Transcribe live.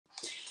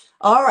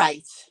All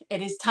right, it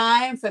is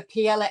time for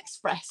PL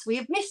Express. We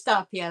have missed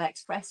our PL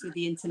Express with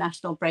the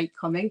international break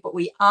coming, but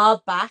we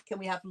are back and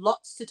we have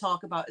lots to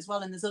talk about as well.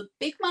 And there's a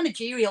big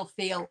managerial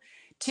feel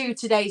to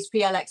today's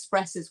PL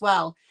Express as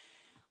well.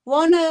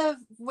 One of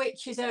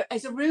which is a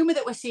rumour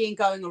that we're seeing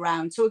going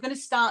around. So we're going to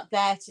start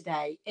there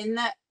today, in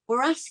that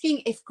we're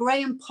asking if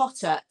Graham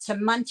Potter to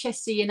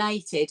Manchester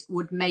United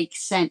would make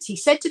sense.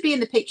 He's said to be in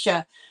the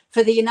picture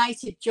for the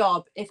United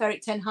job if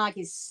Erik ten Hag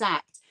is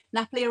sacked.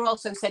 Napoli are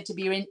also said to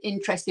be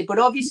interested, but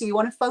obviously we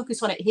want to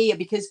focus on it here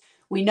because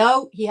we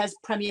know he has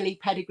Premier League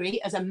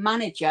pedigree as a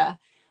manager.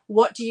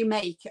 What do you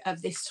make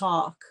of this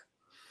talk?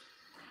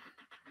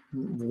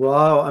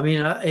 Wow, I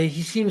mean,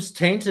 he seems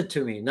tainted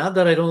to me. Not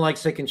that I don't like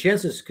second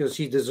chances, because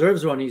he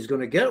deserves one. He's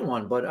going to get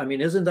one. But I mean,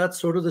 isn't that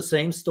sort of the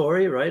same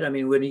story, right? I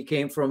mean, when he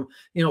came from,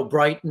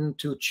 Brighton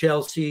to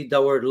Chelsea,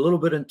 that were a little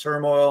bit in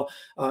turmoil,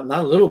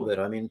 not a little bit.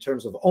 I mean, in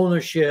terms of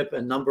ownership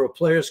and number of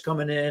players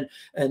coming in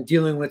and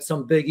dealing with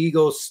some big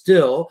egos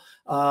still.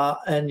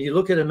 And you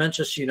look at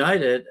Manchester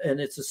United, and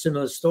it's a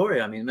similar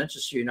story. I mean,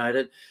 Manchester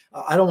United,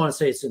 I don't want to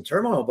say it's in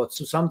turmoil, but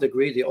to some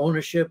degree, the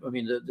ownership, I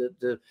mean,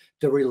 the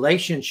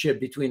relationship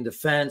between the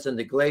fans and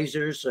the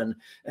Glazers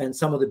and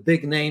some of the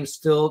big names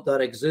still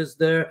that exist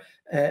there.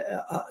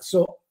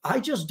 So I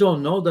just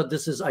don't know that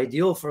this is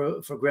ideal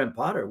for Graham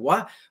Potter.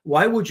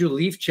 Why would you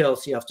leave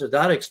Chelsea after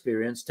that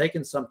experience,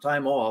 taking some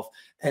time off,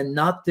 and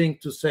not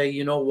think to say,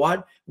 you know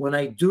what, when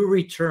I do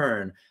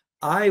return,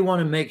 I want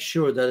to make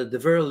sure that at the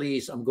very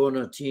least I'm going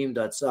to a team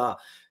that's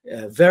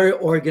very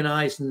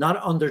organized, not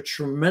under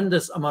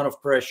tremendous amount of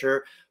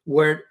pressure,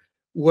 where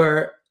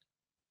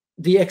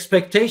the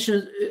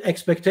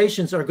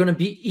expectations are going to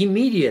be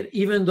immediate,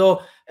 even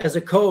though as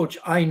a coach,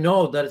 I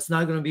know that it's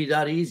not going to be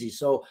that easy.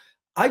 So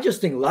I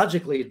just think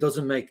logically it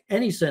doesn't make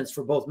any sense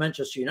for both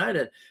Manchester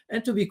United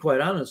and, to be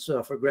quite honest,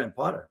 for Graham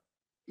Potter.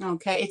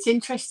 Okay, it's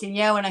interesting,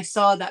 yeah, when I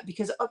saw that,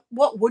 because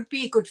what would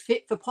be a good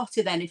fit for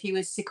Potter then if he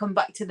was to come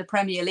back to the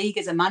Premier League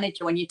as a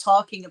manager, when you're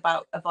talking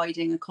about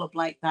avoiding a club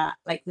like that,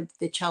 like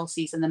the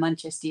Chelseas and the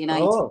Manchester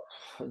United? Oh,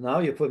 now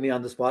you put me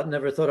on the spot.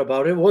 Never thought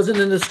about it. It wasn't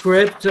in the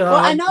script. Well,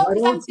 I know,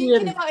 because I'm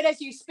thinking about it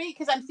as you speak,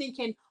 because I'm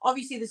thinking,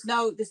 obviously there's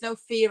no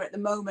fear at the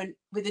moment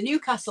with the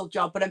Newcastle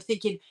job, but I'm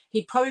thinking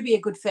he'd probably be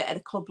a good fit at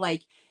a club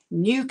like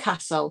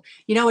Newcastle.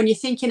 When you're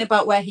thinking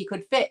about where he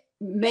could fit,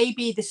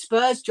 maybe the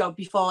Spurs job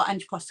before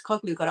Ange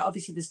Postecoglu got it.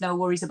 Obviously, there's no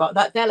worries about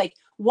that. They're like,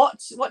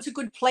 what's a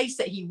good place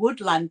that he would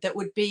land that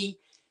would be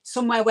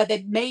somewhere where there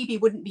maybe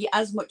wouldn't be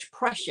as much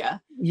pressure?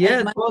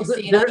 Yeah, well,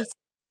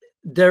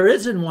 there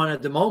isn't one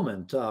at the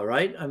moment,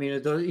 right? I mean,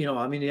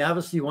 he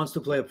obviously wants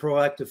to play a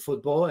proactive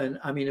football, and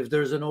I mean, if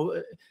there's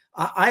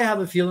I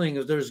have a feeling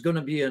if there's going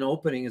to be an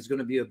opening, it's going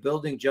to be a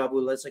building job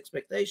with less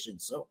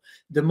expectations. So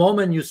the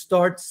moment you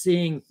start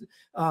seeing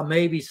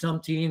maybe some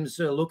teams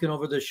looking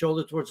over their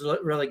shoulder towards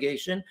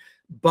relegation,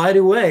 by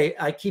the way,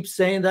 I keep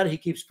saying that, he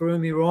keeps proving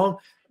me wrong,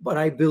 but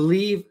I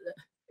believe,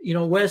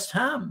 West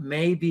Ham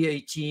may be a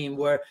team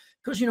where,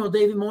 because,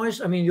 David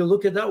Moyes, I mean, you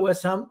look at that,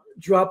 West Ham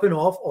dropping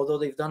off, although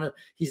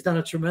he's done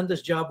a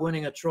tremendous job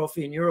winning a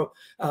trophy in Europe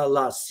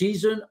last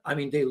season. I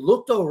mean, they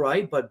looked all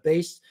right, but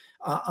based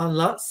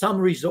on some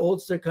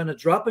results, they're kind of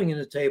dropping in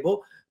the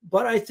table.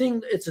 But I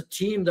think it's a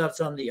team that's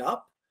on the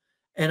up.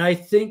 And I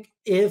think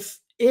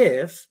if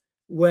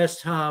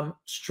West Ham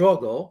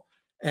struggle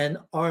and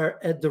are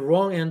at the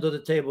wrong end of the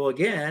table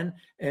again,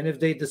 and if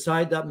they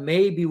decide that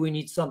maybe we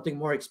need something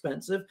more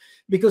expensive,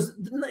 because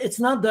it's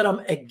not that I'm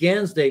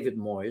against David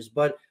Moyes,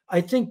 but I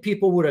think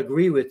people would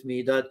agree with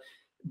me that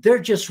they're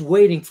just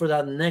waiting for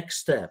that next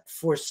step,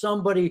 for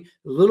somebody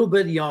a little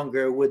bit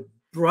younger with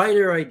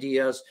brighter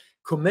ideas,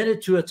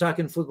 committed to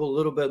attacking football a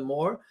little bit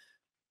more.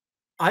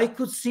 I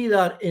could see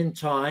that in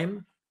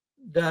time,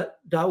 that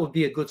would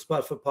be a good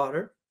spot for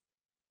Potter.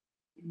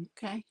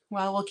 Okay,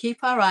 well, we'll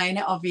keep our eye on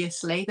it,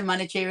 obviously. The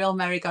managerial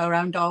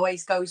merry-go-round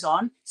always goes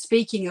on.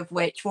 Speaking of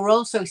which, we're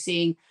also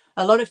seeing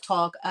a lot of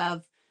talk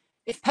of,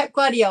 if Pep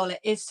Guardiola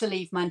is to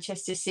leave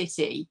Manchester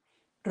City,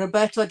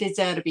 Roberto De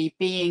Zerbi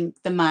being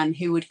the man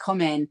who would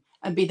come in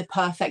and be the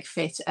perfect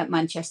fit at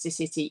Manchester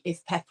City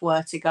if Pep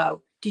were to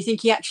go. Do you think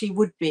he actually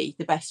would be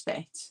the best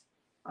fit?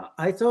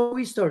 I thought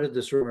we started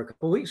this rumor a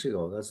couple of weeks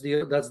ago. That's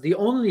the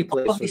only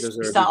place for De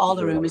Zerbi. Start all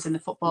the rumors in the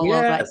football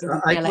world. Yes,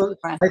 right?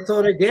 I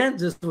thought again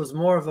this was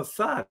more of a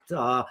fact. Look,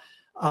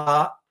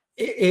 I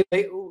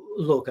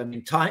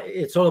mean,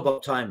 it's all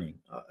about timing.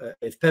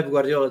 If Pep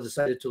Guardiola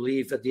decided to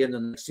leave at the end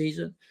of next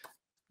season,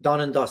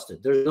 done and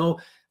dusted.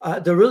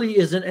 There really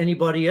isn't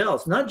anybody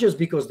else. Not just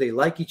because they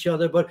like each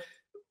other, but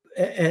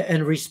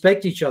and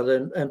respect each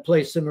other and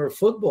play similar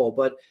football.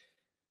 But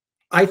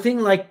I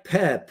think, like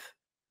Pep,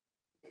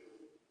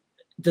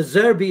 De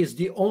Zerbi is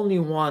the only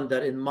one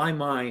that, in my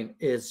mind,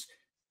 is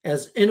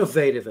as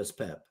innovative as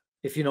Pep,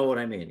 if you know what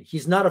I mean.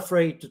 He's not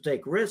afraid to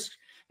take risks,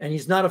 and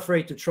he's not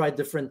afraid to try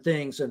different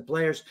things, and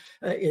players,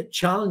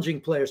 challenging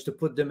players to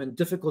put them in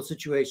difficult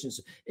situations,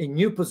 in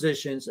new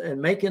positions,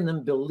 and making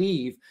them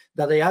believe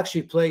that they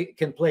actually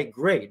can play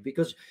great.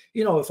 Because,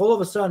 if all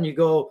of a sudden you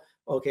go,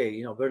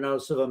 okay, Bernardo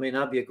Silva may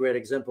not be a great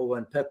example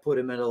when Pep put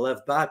him at a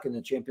left back in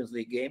the Champions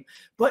League game.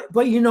 But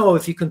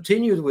if he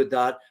continued with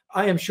that,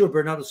 I am sure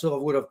Bernardo Silva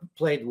would have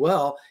played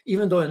well,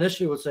 even though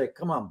initially would say,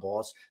 come on,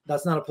 boss,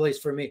 that's not a place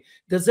for me.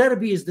 De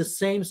Zerbi is the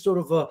same sort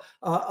of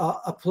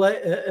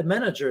a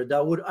manager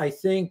that would, I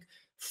think,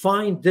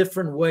 find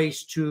different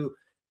ways to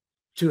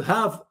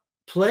have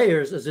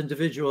players as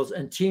individuals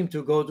and team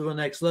to go to the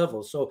next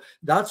level. So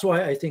that's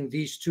why I think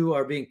these two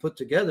are being put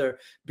together,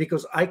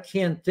 because I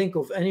can't think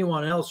of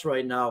anyone else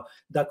right now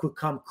that could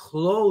come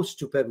close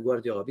to Pep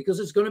Guardiola, because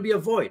it's going to be a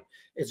void.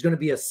 It's going to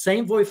be a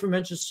same void for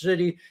Manchester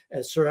City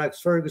as Sir Alex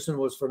Ferguson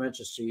was for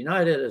Manchester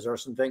United, as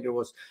Arsene Wenger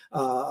was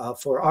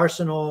for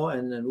Arsenal,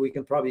 and then we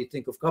can probably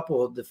think of a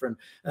couple of different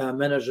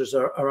managers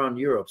around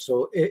Europe.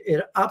 So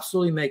it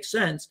absolutely makes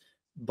sense,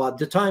 but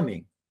the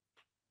timing.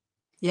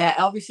 Yeah,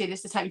 obviously it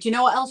is the time. Do you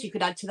know what else you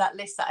could add to that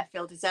list that I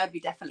feel De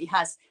Zerbi definitely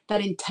has?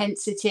 That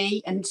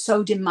intensity, and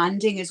so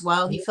demanding as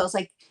well. He feels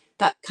like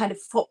that kind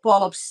of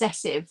football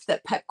obsessive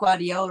that Pep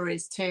Guardiola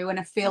is too. And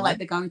I feel like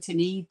they're going to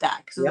need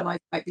that, because otherwise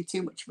it might be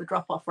too much of a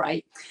drop off,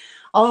 right?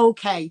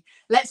 Okay,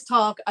 let's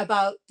talk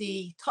about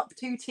the top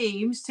two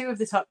teams, two of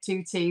the top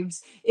two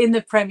teams in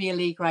the Premier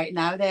League right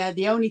now. They are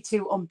the only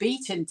two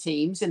unbeaten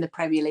teams in the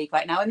Premier League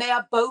right now, and they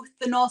are both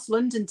the North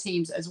London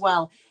teams as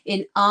well,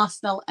 in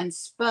Arsenal and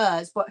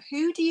Spurs. But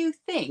who do you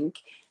think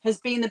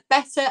has been the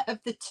better of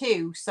the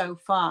two so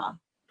far?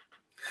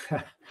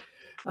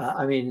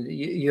 I mean,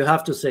 you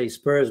have to say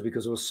Spurs,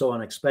 because it was so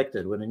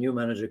unexpected when a new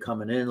manager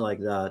coming in like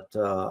that.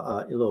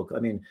 Look, I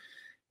mean,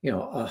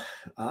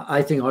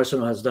 I think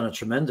Arsenal has done a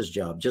tremendous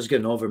job. Just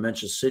getting over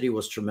Manchester City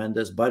was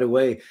tremendous. By the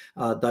way,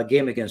 that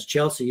game against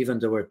Chelsea, even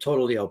they were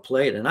totally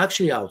outplayed and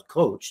actually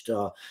outcoached,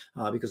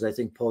 because I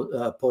think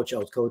Poch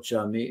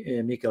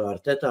outcoached Mikel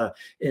Arteta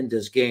in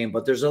this game.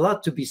 But there's a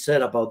lot to be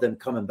said about them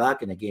coming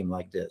back in a game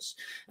like this,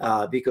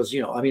 because,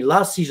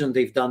 last season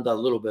they've done that a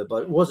little bit,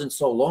 but it wasn't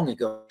so long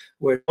ago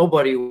where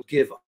nobody would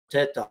give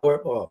Arteta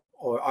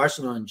or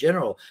Arsenal in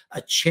general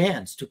a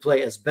chance to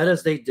play as bad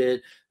as they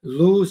did,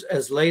 lose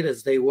as late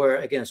as they were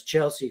against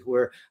Chelsea, who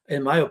were,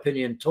 in my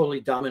opinion, totally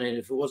dominated.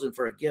 If it wasn't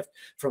for a gift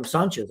from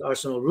Sanchez,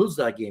 Arsenal lose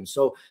that game.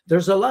 So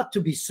there's a lot to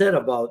be said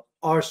about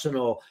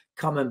Arsenal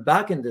coming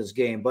back in this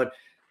game, but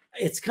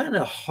it's kind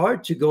of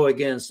hard to go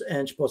against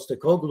Ange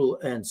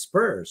Postecoglu and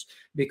Spurs,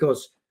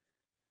 because,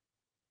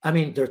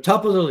 they're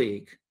top of the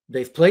league.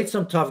 They've played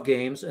some tough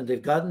games and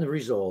they've gotten the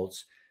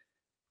results.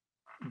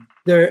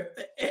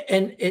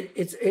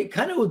 It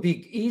kind of would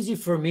be easy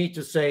for me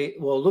to say,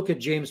 well, look at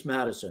James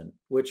Maddison,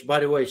 which,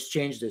 by the way, has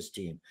changed this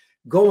team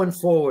going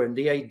forward.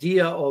 The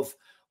idea of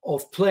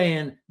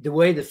playing the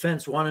way the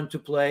fans want him to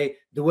play,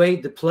 the way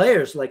the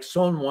players like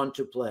Son want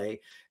to play.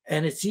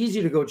 And it's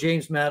easy to go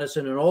James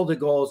Maddison and all the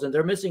goals, and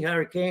they're missing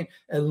Harry Kane.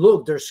 And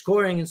look, they're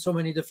scoring in so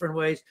many different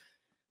ways.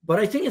 But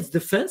I think it's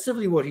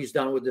defensively what he's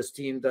done with this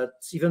team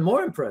that's even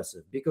more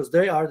impressive, because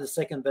they are the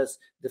second best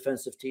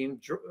defensive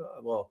team.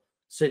 Well,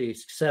 City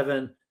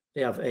 7,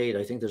 they have 8.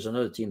 I think there's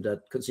another team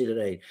that conceded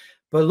 8.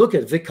 But look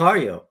at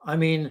Vicario.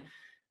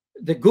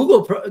 The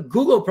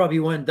Google probably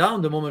went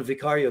down the moment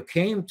Vicario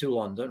came to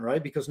London,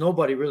 right? Because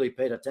nobody really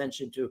paid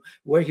attention to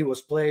where he was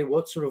playing,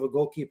 what sort of a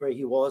goalkeeper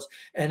he was.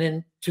 And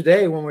then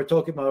today, when we're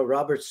talking about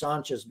Robert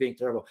Sanchez being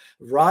terrible,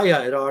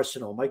 Raya at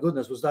Arsenal, my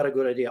goodness, was that a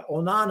good idea?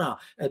 Onana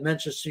at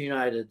Manchester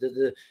United,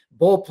 the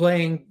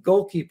ball-playing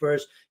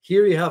goalkeepers.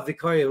 Here you have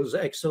Vicario, who's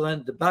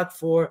excellent. The back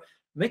four,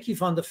 Mickey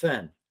van de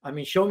Ven.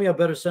 Show me a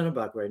better center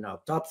back right now.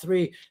 Top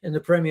 3 in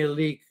the Premier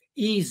League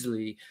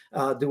easily,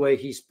 the way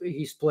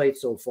he's played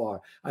so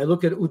far. I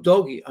look at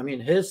Udogie.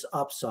 His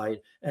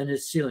upside and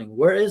his ceiling,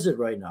 where is it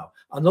right now?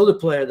 Another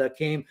player that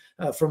came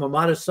from a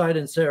modest side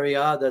in Serie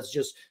A that's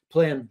just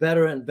playing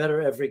better and better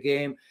every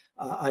game.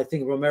 I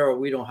think Romero,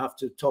 we don't have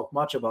to talk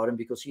much about him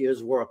because he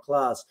is world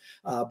class.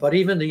 But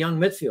even the young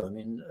midfield,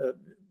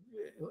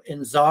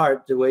 in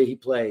Zard, the way he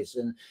plays,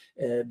 and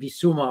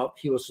Bissouma,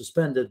 he was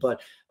suspended, but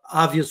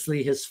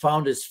obviously has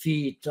found his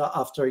feet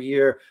after a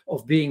year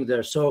of being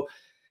there. So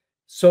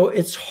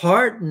it's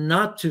hard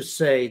not to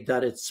say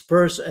that it's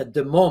Spurs at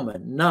the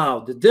moment. Now,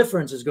 the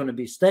difference is going to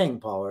be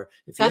staying power.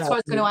 That's what I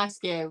was going to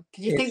ask you.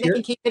 Do you think they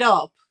can keep it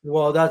up?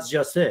 Well, that's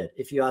just it.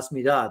 If you ask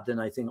me that, then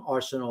I think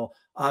Arsenal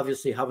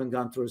obviously haven't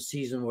gone through a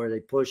season where they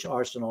push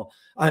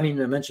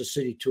Manchester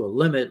City to a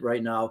limit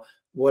right now.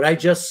 What I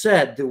just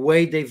said, the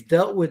way they've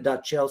dealt with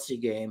that Chelsea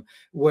game,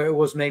 where it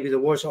was maybe the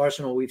worst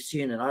Arsenal we've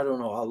seen in I don't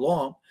know how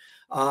long,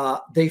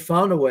 they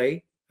found a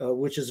way,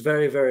 which is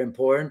very, very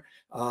important.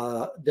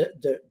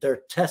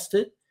 They're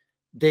tested.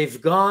 They've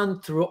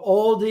gone through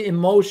all the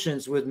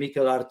emotions with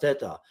Mikel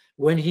Arteta.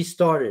 When he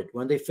started,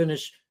 when they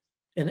finished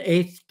in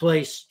 8th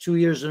place 2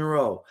 years in a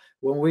row,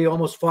 when we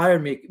almost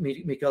fired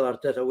Mikel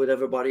Arteta with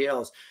everybody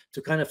else,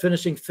 to kind of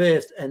finishing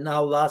 5th, and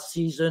now last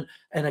season,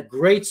 and a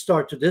great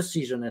start to this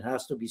season, it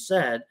has to be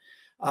said.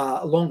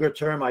 Longer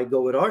term, I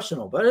go with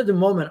Arsenal. But at the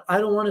moment, I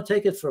don't want to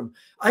take it from...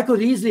 I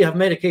could easily have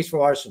made a case for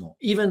Arsenal,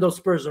 even though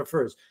Spurs are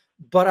first.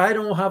 But I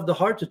don't have the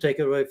heart to take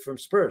it away from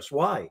Spurs.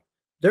 Why?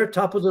 They're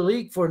top of the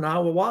league for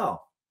now a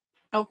while.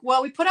 Oh,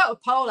 well, we put out a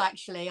poll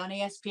actually on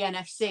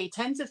ESPNFC.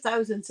 Tens of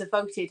thousands have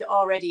voted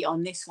already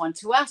on this one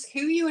to ask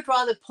who you would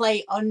rather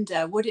play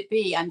under. Would it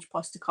be Ange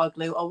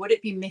Postecoglu or would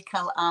it be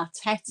Mikel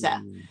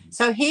Arteta?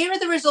 So here are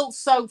the results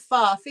so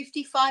far.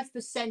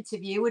 55%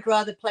 of you would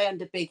rather play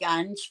under Big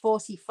Ange,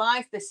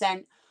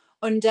 45%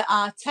 under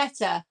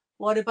Arteta.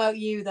 What about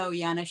you though,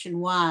 Janusz, and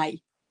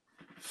why?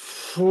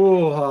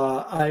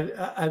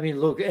 I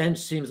mean, look, Ange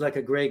seems like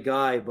a great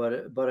guy,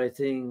 but I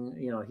think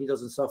he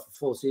doesn't suffer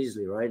fools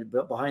easily, right?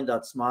 But behind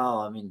that smile,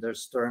 I mean,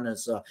 there's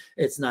sternness.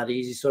 It's not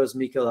easy. So is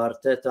Mikel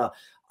Arteta.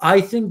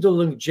 I think the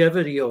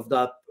longevity of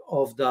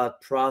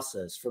that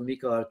process for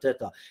Mikel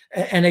Arteta,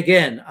 and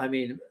again, I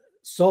mean,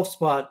 soft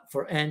spot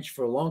for Ange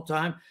for a long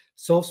time,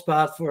 soft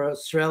spot for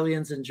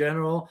Australians in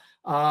general.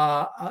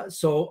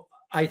 So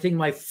I think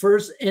my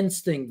first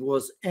instinct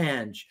was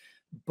Ange,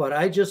 but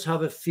I just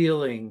have a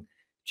feeling.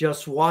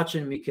 Just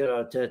watching Mikel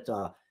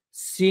Arteta,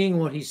 seeing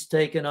what he's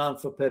taken on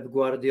for Pep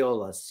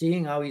Guardiola,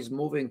 seeing how he's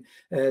moving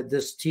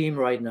this team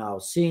right now,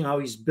 seeing how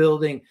he's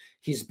built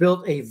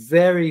a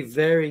very,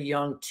 very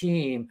young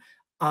team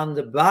on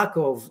the back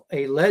of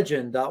a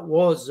legend that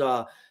was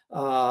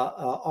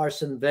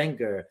Arsene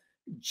Wenger.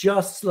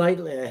 Just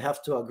slightly, I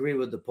have to agree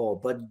with the poll,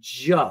 but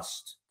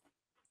just.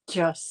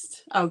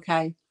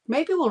 Okay.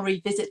 Maybe we'll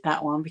revisit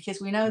that one because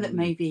we know that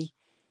maybe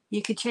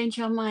you could change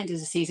your mind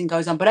as the season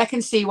goes on. But I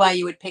can see why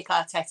you would pick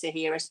Arteta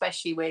here,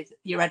 especially with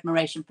your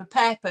admiration for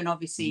Pep and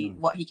obviously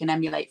what he can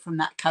emulate from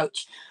that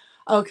coach.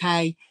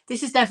 Okay,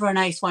 this is never a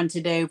nice one to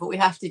do, but we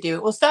have to do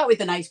it. We'll start with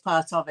the nice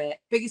part of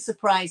it. Biggest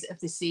surprise of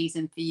the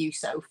season for you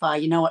so far.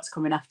 You know what's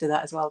coming after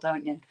that as well,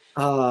 don't you?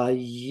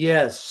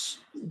 Yes.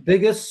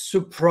 Biggest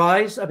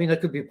surprise. I mean,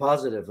 that could be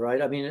positive,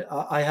 right? I mean,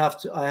 I have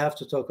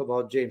to talk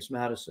about James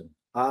Maddison.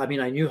 I mean,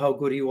 I knew how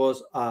good he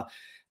was.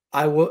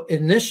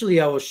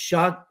 Initially I was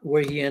shocked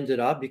where he ended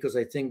up because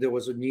I think there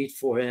was a need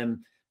for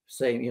him,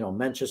 saying,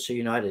 Manchester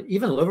United,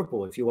 even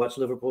Liverpool. If you watch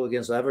Liverpool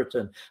against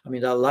Everton, I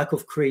mean, that lack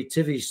of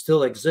creativity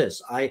still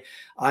exists.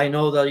 I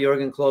know that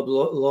Jurgen Klopp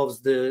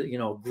loves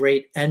the,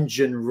 great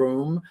engine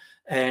room,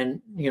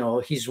 and,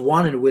 he's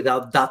won it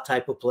without that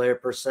type of player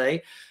per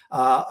se.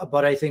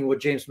 But I think what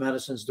James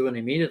Maddison's doing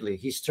immediately,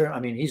 he's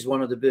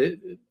one of the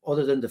big,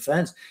 other than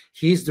defense,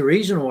 he's the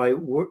reason why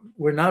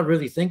we're not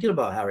really thinking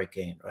about Harry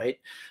Kane, right?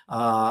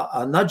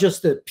 Not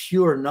just the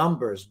pure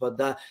numbers, but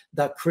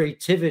that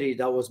creativity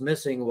that was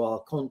missing while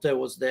Conte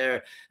was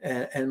there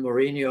and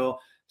Mourinho.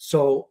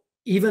 So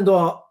even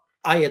though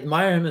I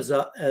admire him as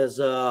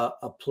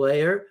a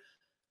player,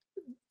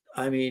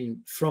 I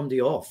mean, from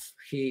the off,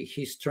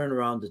 he's turned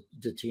around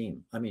the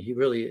team. I mean, he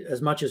really, as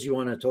much as you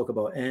want to talk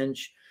about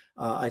Ange,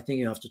 I think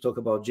you have to talk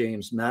about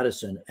James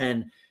Maddison.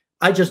 And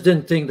I just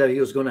didn't think that he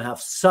was going to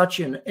have such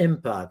an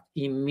impact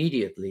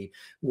immediately,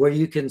 where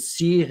you can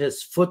see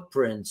his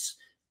footprints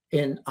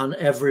on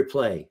every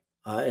play.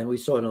 And we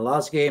saw in the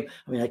last game.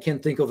 I mean, I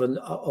can't think of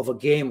a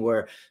game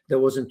where there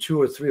wasn't 2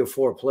 or 3 or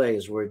 4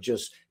 plays where it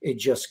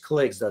just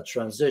clicks, that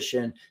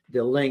transition,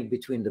 the link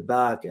between the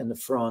back and the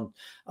front.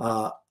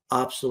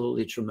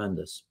 Absolutely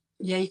tremendous.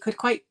 Yeah, you could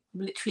quite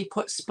literally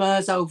put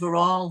Spurs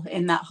overall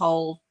in that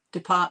whole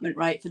department,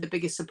 right, for the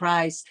biggest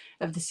surprise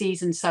of the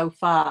season so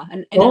far.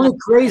 And the only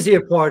crazier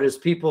part is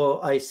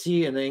people I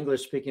see in the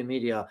English-speaking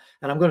media,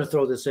 and I'm going to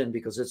throw this in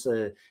because it's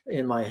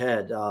in my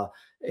head,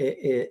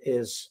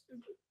 is,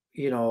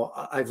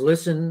 I've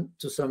listened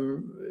to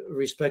some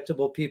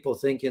respectable people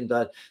thinking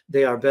that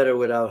they are better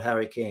without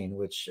Harry Kane,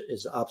 which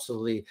is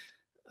absolutely...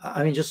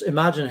 I mean, just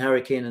imagine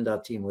Harry Kane in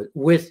that team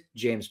with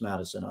James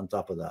Maddison on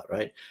top of that,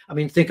 right? I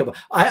mean, think about.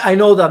 I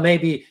know that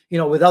maybe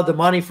without the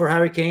money for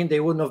Harry Kane, they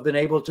wouldn't have been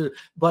able to.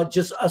 But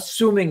just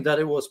assuming that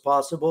it was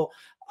possible,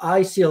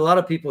 I see a lot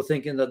of people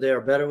thinking that they are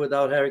better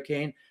without Harry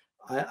Kane.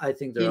 I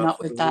think they're not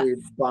with that.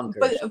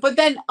 Bonkers. But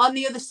then on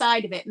the other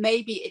side of it,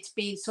 maybe it's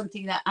been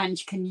something that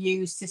Ange can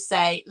use to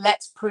say,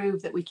 let's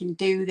prove that we can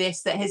do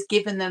this. That has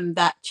given them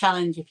that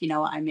challenge, if you know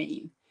what I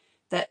mean.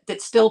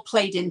 That still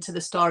played into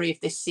the story of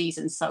this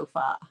season so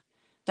far.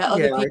 That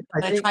other people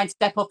are trying to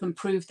step up and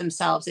prove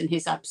themselves in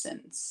his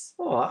absence.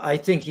 Oh, I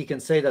think he can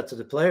say that to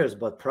the players,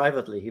 but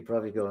privately he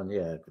probably going,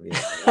 yeah.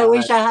 I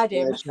wish I had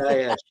him.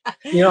 Yeah.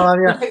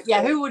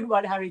 Yeah, who wouldn't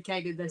want Harry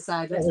Kane in their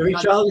side?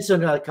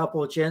 Richarlison had a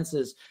couple of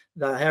chances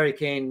that Harry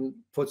Kane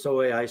puts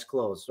away eyes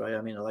closed, right?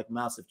 I mean, like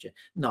massive chance.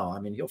 No, I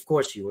mean, of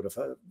course you would have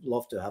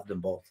loved to have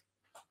them both.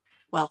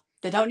 Well,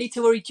 they don't need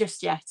to worry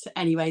just yet.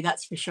 Anyway,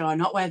 that's for sure.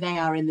 Not where they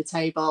are in the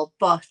table.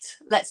 But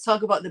let's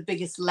talk about the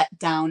biggest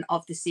letdown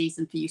of the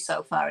season for you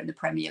so far in the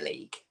Premier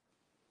League.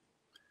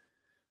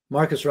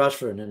 Marcus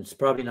Rashford, and it's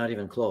probably not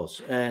even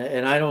close.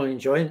 And I don't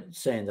enjoy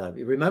saying that.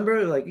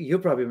 Remember, like you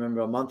probably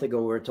remember a month ago,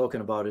 we were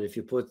talking about it. If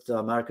you put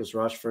Marcus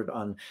Rashford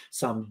on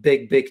some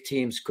big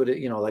teams, could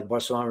it, like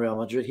Barcelona, Real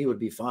Madrid, he would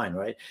be fine,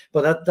 right?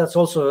 But that's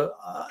also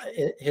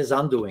his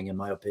undoing, in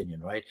my opinion,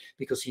 right?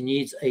 Because he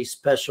needs a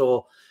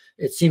special...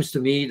 It seems to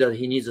me that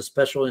he needs a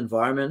special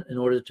environment in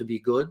order to be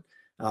good.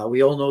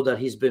 We all know that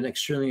he's been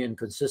extremely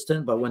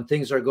inconsistent, but when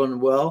things are going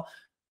well,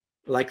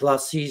 like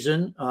last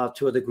season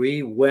to a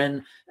degree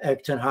when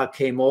Erik ten Hag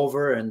came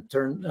over and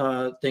turned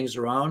things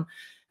around.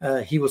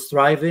 He was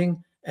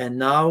thriving, and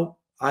now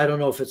I don't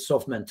know if it's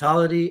soft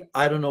mentality.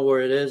 I don't know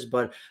where it is,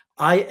 but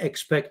I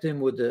expect him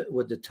with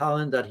the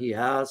talent that he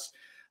has.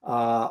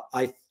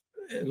 I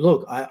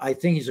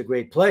think he's a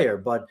great player,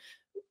 but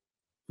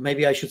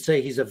maybe I should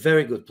say he's a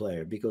very good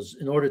player, because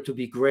in order to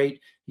be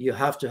great, you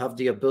have to have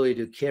the ability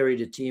to carry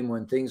the team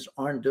when things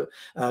aren't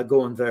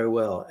going very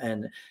well.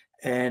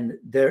 And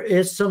there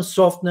is some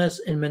softness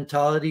in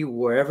mentality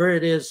wherever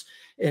it is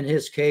in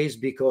his case,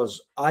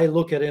 because I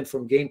look at him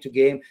from game to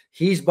game.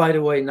 He's, by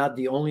the way, not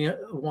the only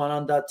one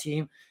on that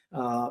team.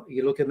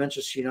 You look at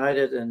Manchester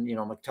United, and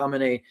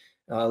McTominay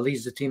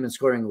leads the team in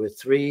scoring with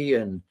 3,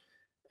 and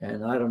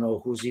I don't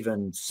know who's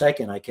even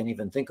second. I can't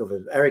even think of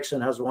it.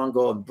 Eriksen has 1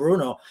 goal, and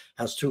Bruno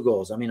has 2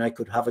 goals. I mean, I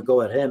could have a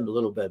go at him a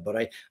little bit,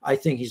 but I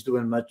think he's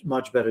doing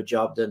much better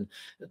job than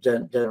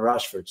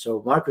Rashford.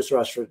 So Marcus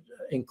Rashford,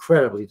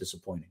 incredibly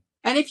disappointing.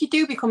 And if you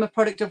do become a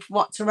product of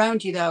what's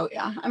around you, though,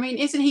 I mean,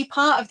 isn't he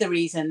part of the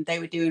reason they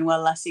were doing well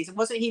last season?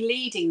 Wasn't he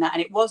leading that,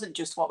 and it wasn't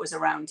just what was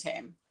around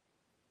him?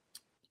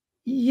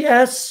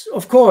 Yes,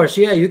 of course.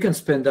 Yeah, you can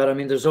spin that. I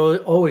mean, there's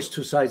always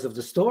 2 sides of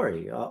the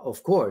story,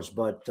 of course.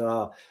 But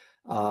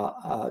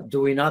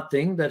do we not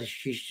think that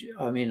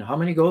I mean, how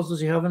many goals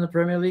does he have in the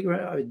Premier League?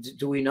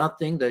 Do we not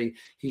think that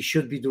he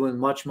should be doing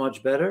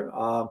much better?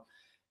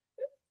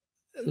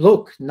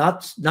 Look,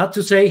 not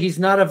to say he's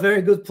not a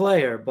very good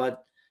player,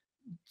 but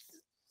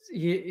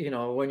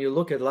when you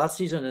look at last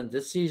season and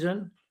this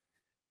season,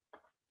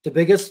 the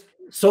biggest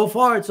so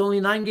far, it's only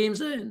 9 games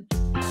in.